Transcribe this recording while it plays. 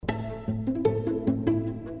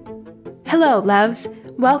Hello, loves.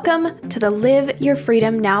 Welcome to the Live Your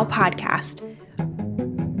Freedom Now podcast.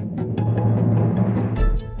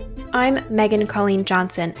 I'm Megan Colleen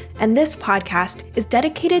Johnson, and this podcast is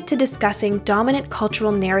dedicated to discussing dominant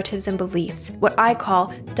cultural narratives and beliefs, what I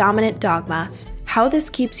call dominant dogma, how this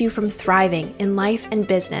keeps you from thriving in life and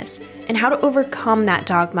business, and how to overcome that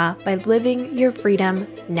dogma by living your freedom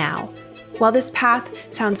now. While this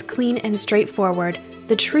path sounds clean and straightforward,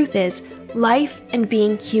 the truth is, life and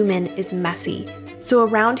being human is messy. So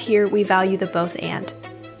around here, we value the both and.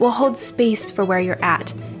 We'll hold space for where you're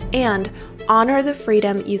at and honor the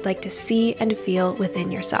freedom you'd like to see and feel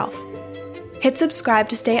within yourself. Hit subscribe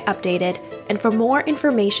to stay updated, and for more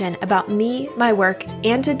information about me, my work,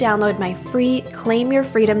 and to download my free Claim Your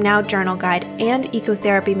Freedom Now journal guide and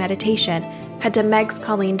Ecotherapy meditation, head to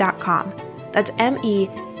megscolleen.com. That's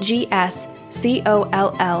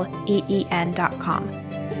megscolleen.com.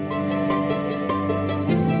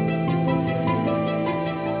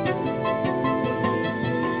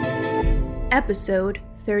 Episode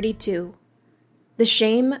 32. The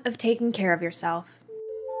Shame of Taking Care of Yourself.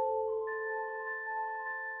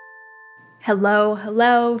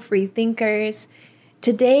 Hello, free thinkers.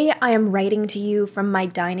 Today I am writing to you from my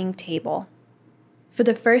dining table. For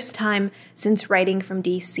the first time since writing from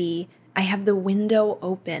DC, I have the window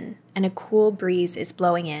open and a cool breeze is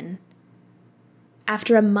blowing in.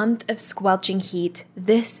 After a month of squelching heat,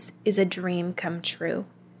 this is a dream come true.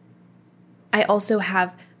 I also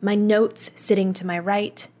have my notes sitting to my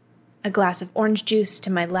right, a glass of orange juice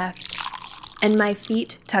to my left, and my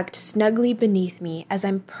feet tucked snugly beneath me as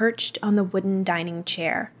I'm perched on the wooden dining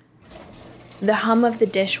chair. The hum of the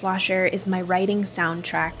dishwasher is my writing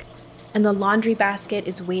soundtrack, and the laundry basket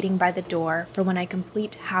is waiting by the door for when I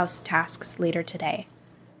complete house tasks later today.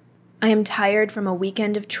 I am tired from a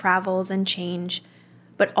weekend of travels and change,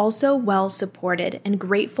 but also well supported and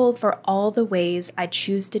grateful for all the ways I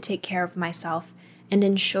choose to take care of myself and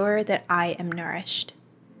ensure that I am nourished.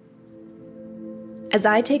 As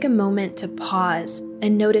I take a moment to pause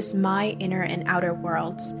and notice my inner and outer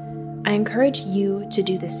worlds, I encourage you to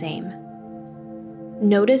do the same.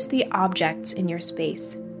 Notice the objects in your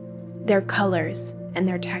space, their colors and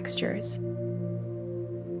their textures.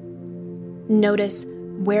 Notice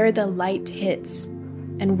where the light hits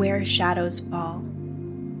and where shadows fall.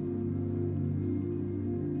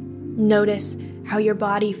 Notice how your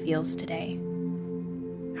body feels today,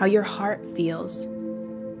 how your heart feels,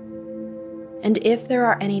 and if there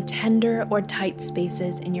are any tender or tight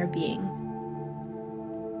spaces in your being.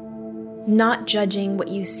 Not judging what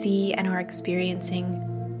you see and are experiencing,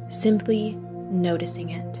 simply noticing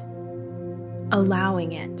it,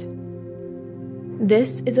 allowing it.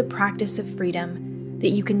 This is a practice of freedom that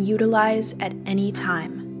you can utilize at any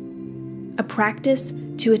time, a practice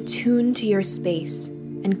to attune to your space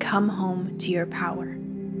and come home to your power.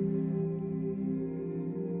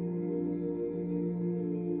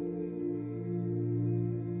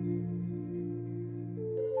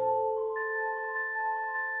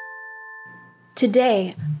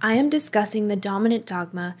 Today, I am discussing the dominant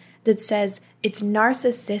dogma that says it's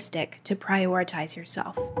narcissistic to prioritize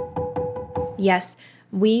yourself. Yes,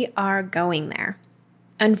 we are going there.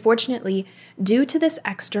 Unfortunately, due to this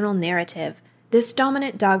external narrative, this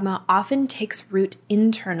dominant dogma often takes root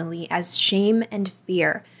internally as shame and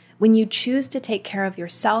fear when you choose to take care of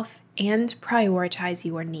yourself and prioritize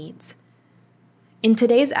your needs. In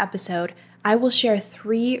today's episode, I will share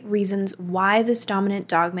 3 reasons why this dominant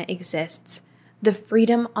dogma exists, the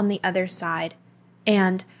freedom on the other side,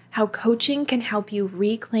 and how coaching can help you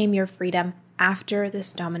reclaim your freedom after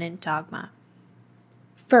this dominant dogma.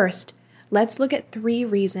 First, let's look at 3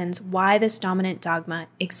 reasons why this dominant dogma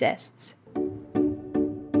exists.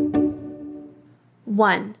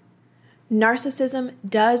 1. Narcissism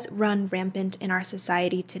does run rampant in our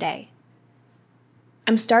society today.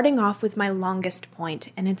 I'm starting off with my longest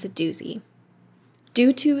point, and it's a doozy.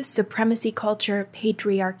 Due to supremacy culture,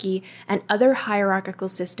 patriarchy, and other hierarchical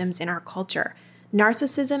systems in our culture,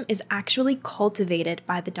 narcissism is actually cultivated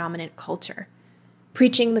by the dominant culture.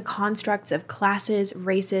 Preaching the constructs of classes,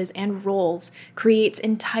 races, and roles creates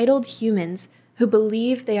entitled humans who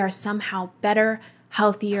believe they are somehow better,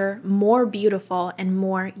 healthier, more beautiful, and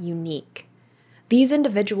more unique. These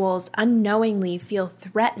individuals unknowingly feel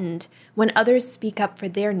threatened when others speak up for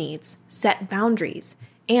their needs, set boundaries,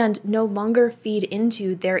 and no longer feed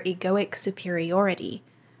into their egoic superiority.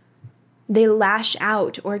 They lash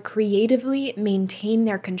out or creatively maintain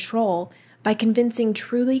their control by convincing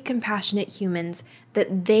truly compassionate humans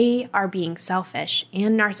that they are being selfish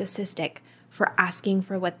and narcissistic for asking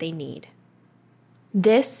for what they need.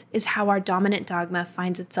 This is how our dominant dogma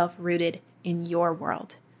finds itself rooted in your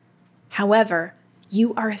world. However,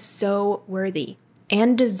 you are so worthy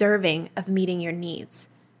and deserving of meeting your needs.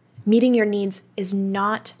 Meeting your needs is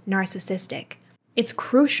not narcissistic. It's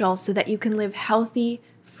crucial so that you can live healthy,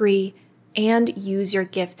 free, and use your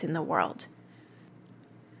gifts in the world.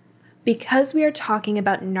 Because we are talking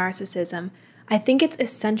about narcissism, I think it's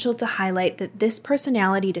essential to highlight that this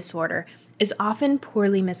personality disorder is often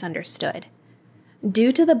poorly misunderstood.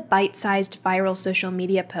 Due to the bite-sized viral social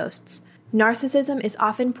media posts, narcissism is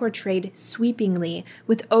often portrayed sweepingly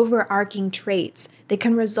with overarching traits that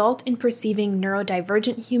can result in perceiving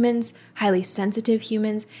neurodivergent humans, highly sensitive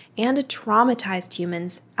humans, and traumatized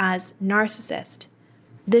humans as narcissist.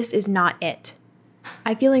 This is not it.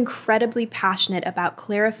 I feel incredibly passionate about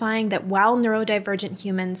clarifying that while neurodivergent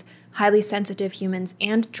humans, highly sensitive humans,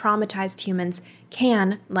 and traumatized humans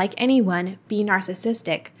can, like anyone, be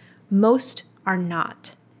narcissistic, most are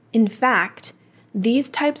not. In fact, these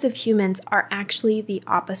types of humans are actually the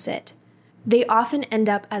opposite. They often end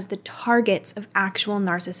up as the targets of actual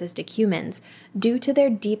narcissistic humans due to their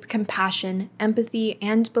deep compassion, empathy,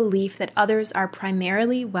 and belief that others are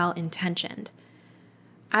primarily well-intentioned.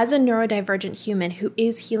 As a neurodivergent human who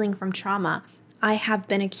is healing from trauma, I have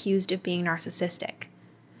been accused of being narcissistic.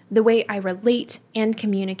 The way I relate and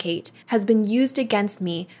communicate has been used against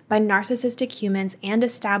me by narcissistic humans and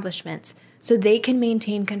establishments so they can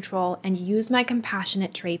maintain control and use my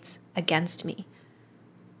compassionate traits against me.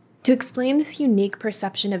 To explain this unique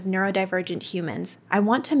perception of neurodivergent humans, I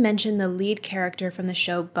want to mention the lead character from the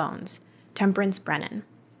show Bones, Temperance Brennan.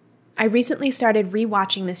 I recently started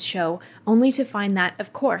rewatching this show only to find that,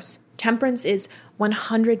 of course, Temperance is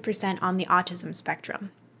 100% on the autism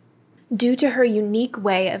spectrum. Due to her unique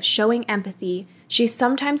way of showing empathy, she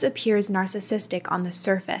sometimes appears narcissistic on the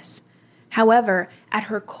surface. However, at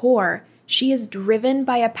her core, she is driven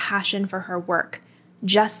by a passion for her work,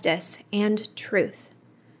 justice, and truth.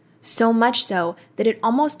 So much so that it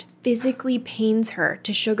almost physically pains her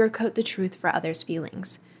to sugarcoat the truth for others'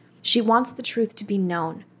 feelings. She wants the truth to be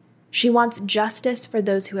known. She wants justice for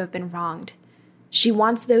those who have been wronged. She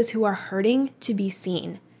wants those who are hurting to be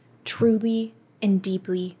seen, truly and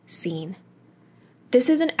deeply seen. This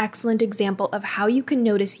is an excellent example of how you can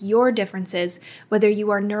notice your differences, whether you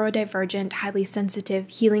are neurodivergent, highly sensitive,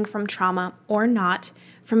 healing from trauma, or not,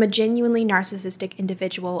 from a genuinely narcissistic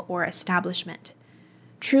individual or establishment.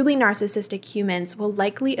 Truly narcissistic humans will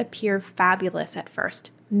likely appear fabulous at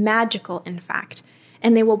first, magical in fact,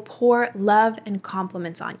 and they will pour love and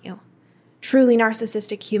compliments on you. Truly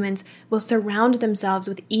narcissistic humans will surround themselves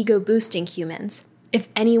with ego-boosting humans. If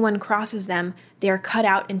anyone crosses them, they are cut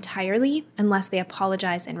out entirely unless they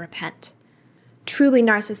apologize and repent. Truly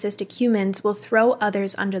narcissistic humans will throw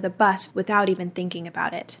others under the bus without even thinking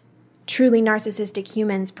about it. Truly narcissistic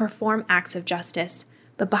humans perform acts of justice,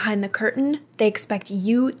 but behind the curtain, they expect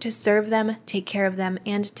you to serve them, take care of them,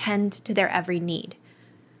 and tend to their every need.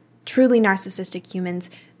 Truly narcissistic humans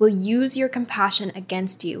will use your compassion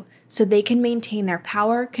against you so they can maintain their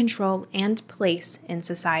power, control, and place in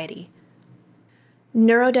society.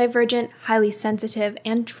 Neurodivergent, highly sensitive,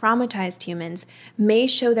 and traumatized humans may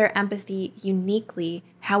show their empathy uniquely.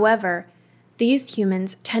 However, these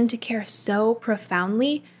humans tend to care so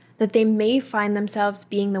profoundly that they may find themselves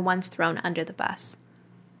being the ones thrown under the bus.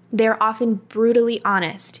 They are often brutally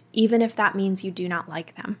honest, even if that means you do not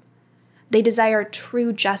like them. They desire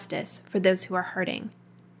true justice for those who are hurting.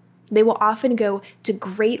 They will often go to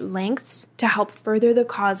great lengths to help further the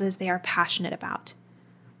causes they are passionate about.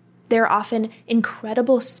 They're often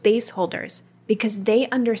incredible space holders because they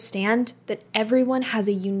understand that everyone has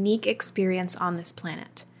a unique experience on this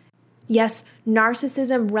planet. Yes,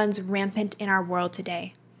 narcissism runs rampant in our world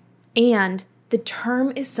today, and the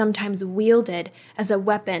term is sometimes wielded as a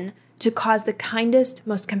weapon to cause the kindest,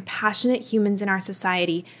 most compassionate humans in our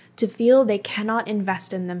society to feel they cannot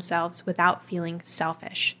invest in themselves without feeling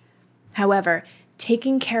selfish. However,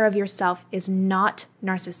 taking care of yourself is not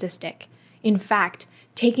narcissistic. In fact,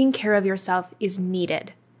 taking care of yourself is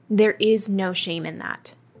needed. There is no shame in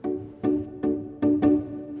that.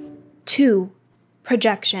 2.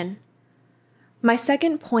 Projection. My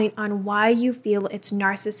second point on why you feel it's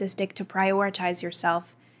narcissistic to prioritize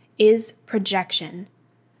yourself is projection.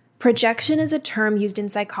 Projection is a term used in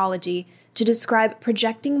psychology to describe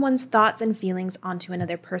projecting one's thoughts and feelings onto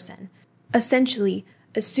another person. Essentially,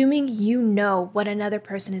 assuming you know what another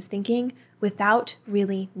person is thinking without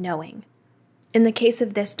really knowing. In the case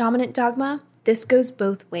of this dominant dogma, this goes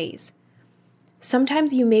both ways.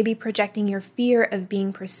 Sometimes you may be projecting your fear of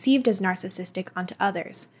being perceived as narcissistic onto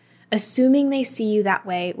others, assuming they see you that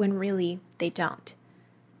way when really they don't.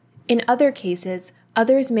 In other cases,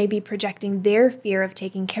 others may be projecting their fear of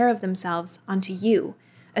taking care of themselves onto you,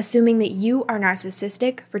 assuming that you are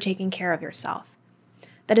narcissistic for taking care of yourself.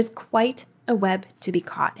 That is quite a web to be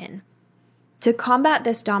caught in. To combat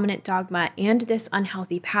this dominant dogma and this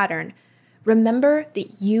unhealthy pattern, remember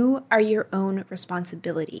that you are your own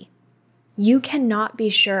responsibility. You cannot be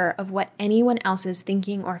sure of what anyone else is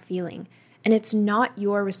thinking or feeling, and it's not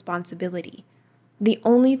your responsibility. The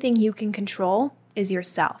only thing you can control is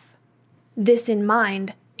yourself. This in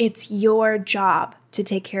mind, it's your job to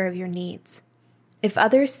take care of your needs. If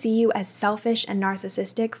others see you as selfish and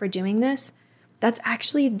narcissistic for doing this, that's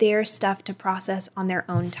actually their stuff to process on their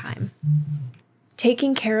own time.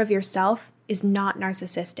 Taking care of yourself is not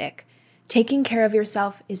narcissistic. Taking care of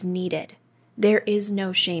yourself is needed. There is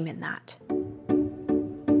no shame in that.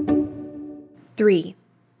 3.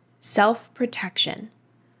 Self-protection.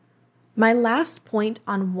 My last point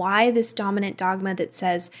on why this dominant dogma that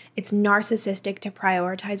says it's narcissistic to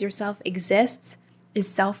prioritize yourself exists is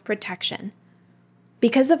self-protection.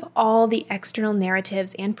 Because of all the external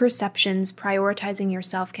narratives and perceptions prioritizing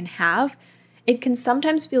yourself can have, it can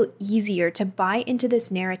sometimes feel easier to buy into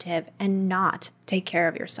this narrative and not take care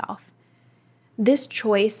of yourself. This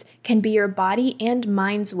choice can be your body and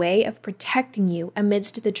mind's way of protecting you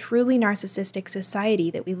amidst the truly narcissistic society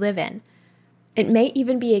that we live in. It may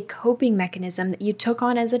even be a coping mechanism that you took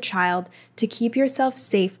on as a child to keep yourself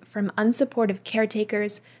safe from unsupportive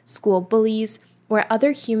caretakers, school bullies, or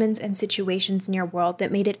other humans and situations in your world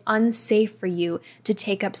that made it unsafe for you to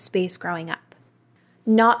take up space growing up.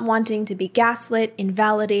 Not wanting to be gaslit,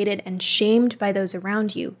 invalidated, and shamed by those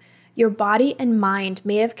around you, your body and mind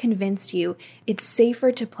may have convinced you it's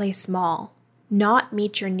safer to play small, not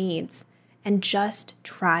meet your needs, and just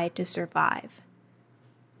try to survive.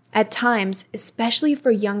 At times, especially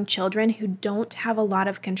for young children who don't have a lot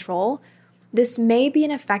of control, this may be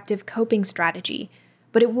an effective coping strategy,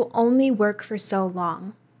 but it will only work for so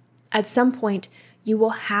long. At some point, you will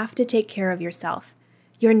have to take care of yourself.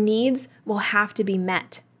 Your needs will have to be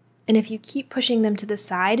met, and if you keep pushing them to the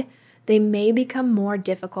side, they may become more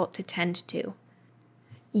difficult to tend to.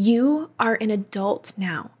 You are an adult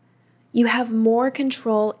now. You have more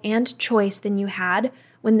control and choice than you had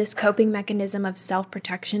when this coping mechanism of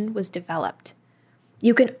self-protection was developed.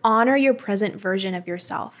 You can honor your present version of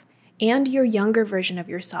yourself and your younger version of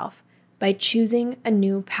yourself by choosing a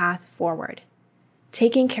new path forward.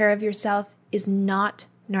 Taking care of yourself is not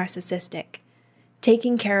narcissistic.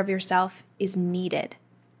 Taking care of yourself is needed.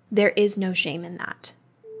 There is no shame in that.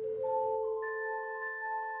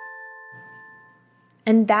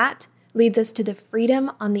 And that leads us to the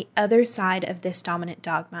freedom on the other side of this dominant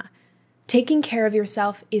dogma. Taking care of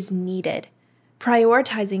yourself is needed.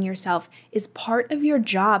 Prioritizing yourself is part of your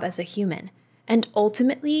job as a human, and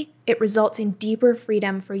ultimately, it results in deeper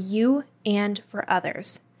freedom for you and for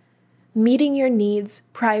others. Meeting your needs,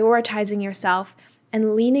 prioritizing yourself,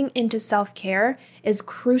 and leaning into self-care is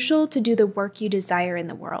crucial to do the work you desire in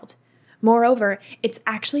the world. Moreover, it's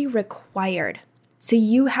actually required, so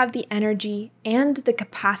you have the energy and the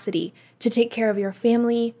capacity to take care of your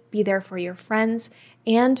family, be there for your friends,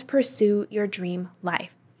 and pursue your dream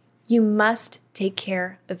life. You must take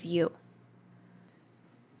care of you.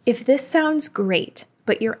 If this sounds great,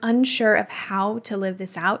 but you're unsure of how to live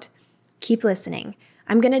this out, keep listening.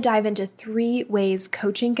 I'm going to dive into 3 ways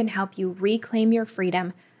coaching can help you reclaim your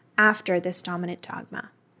freedom after this dominant dogma.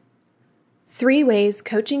 3 ways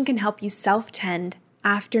coaching can help you self-tend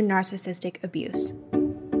after narcissistic abuse.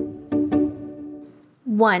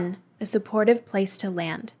 1. A supportive place to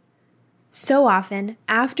land. So often,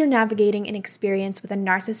 after navigating an experience with a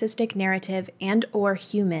narcissistic narrative and/or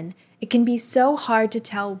human, it can be so hard to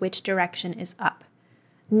tell which direction is up.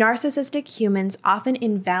 Narcissistic humans often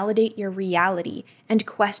invalidate your reality and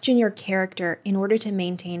question your character in order to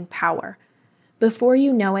maintain power. Before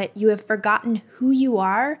you know it, you have forgotten who you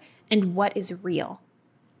are and what is real.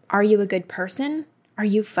 Are you a good person? Are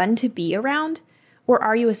you fun to be around? Or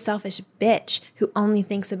are you a selfish bitch who only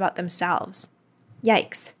thinks about themselves?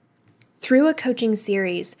 Yikes. Through a coaching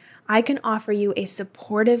series, I can offer you a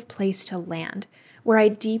supportive place to land, where I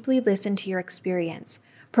deeply listen to your experience,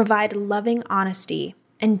 provide loving honesty,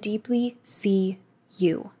 and deeply see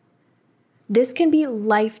you. This can be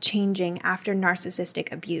life-changing after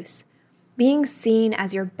narcissistic abuse. Being seen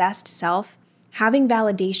as your best self, having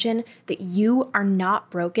validation that you are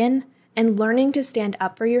not broken, and learning to stand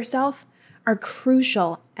up for yourself are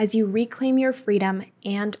crucial as you reclaim your freedom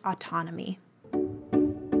and autonomy.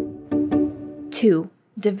 2.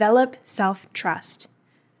 Develop self-trust.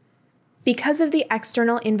 Because of the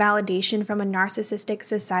external invalidation from a narcissistic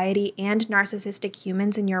society and narcissistic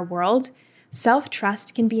humans in your world,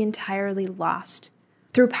 self-trust can be entirely lost.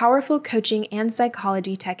 Through powerful coaching and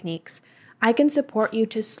psychology techniques, I can support you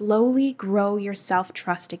to slowly grow your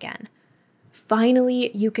self-trust again. Finally,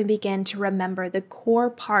 you can begin to remember the core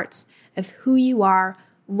parts of who you are,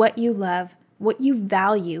 what you love, what you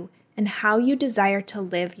value, and how you desire to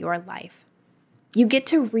live your life. You get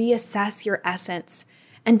to reassess your essence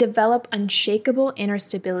and develop unshakable inner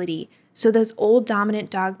stability so those old dominant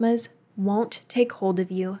dogmas won't take hold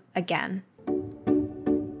of you again.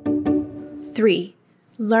 3.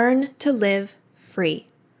 Learn to live free.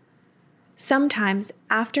 Sometimes,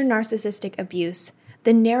 after narcissistic abuse,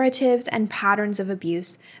 the narratives and patterns of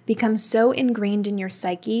abuse become so ingrained in your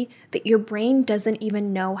psyche that your brain doesn't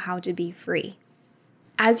even know how to be free.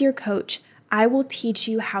 As your coach, I will teach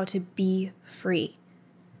you how to be free.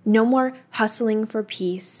 No more hustling for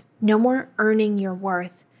peace, no more earning your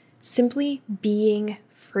worth, simply being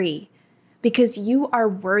free, because you are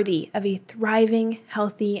worthy of a thriving,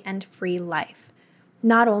 healthy, and free life.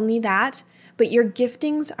 Not only that, but your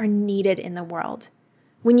giftings are needed in the world.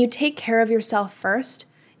 When you take care of yourself first,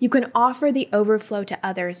 you can offer the overflow to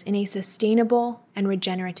others in a sustainable and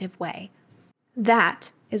regenerative way.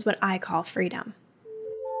 That is what I call freedom.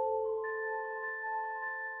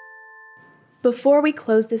 Before we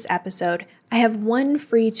close this episode, I have one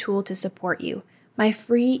free tool to support you, my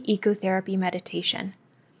free Ecotherapy meditation.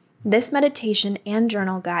 This meditation and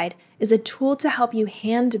journal guide is a tool to help you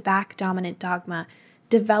hand back dominant dogma,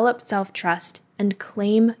 develop self-trust, and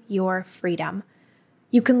claim your freedom.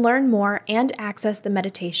 You can learn more and access the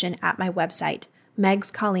meditation at my website,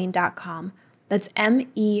 megscolleen.com. That's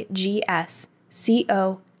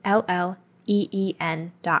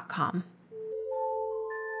megscolleen.com.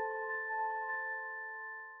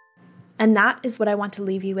 And that is what I want to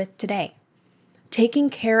leave you with today. Taking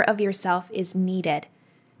care of yourself is needed.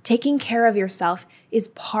 Taking care of yourself is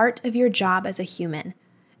part of your job as a human.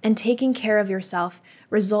 And taking care of yourself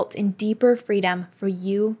results in deeper freedom for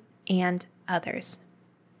you and others.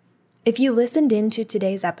 If you listened in to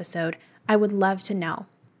today's episode, I would love to know.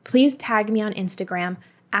 Please tag me on Instagram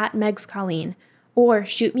 @megscolleen or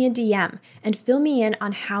shoot me a DM and fill me in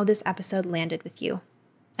on how this episode landed with you.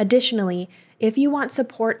 Additionally, if you want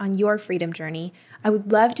support on your freedom journey, I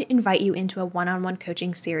would love to invite you into a one-on-one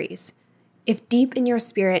coaching series. If deep in your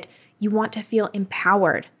spirit, you want to feel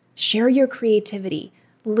empowered, share your creativity,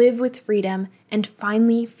 live with freedom, and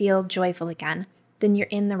finally feel joyful again, then you're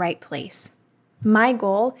in the right place. My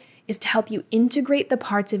goal is to help you integrate the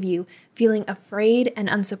parts of you feeling afraid and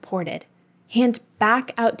unsupported, hand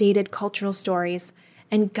back outdated cultural stories,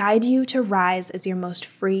 and guide you to rise as your most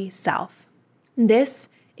free self. This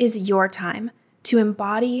is your time to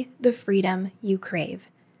embody the freedom you crave.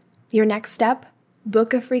 Your next step?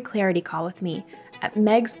 Book a free clarity call with me at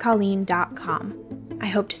megscolleen.com. I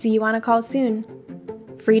hope to see you on a call soon.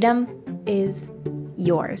 Freedom is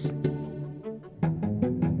yours.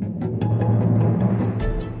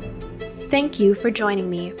 Thank you for joining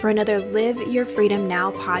me for another Live Your Freedom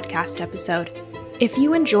Now podcast episode. If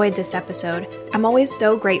you enjoyed this episode, I'm always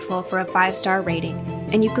so grateful for a 5-star rating,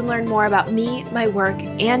 and you can learn more about me, my work,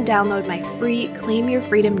 and download my free Claim Your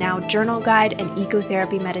Freedom Now journal guide and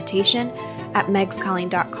ecotherapy meditation at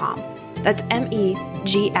megscolleen.com. That's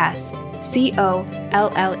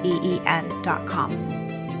megscolleen.com.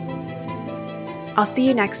 I'll see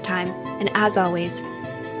you next time, and as always,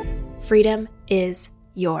 freedom is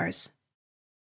yours.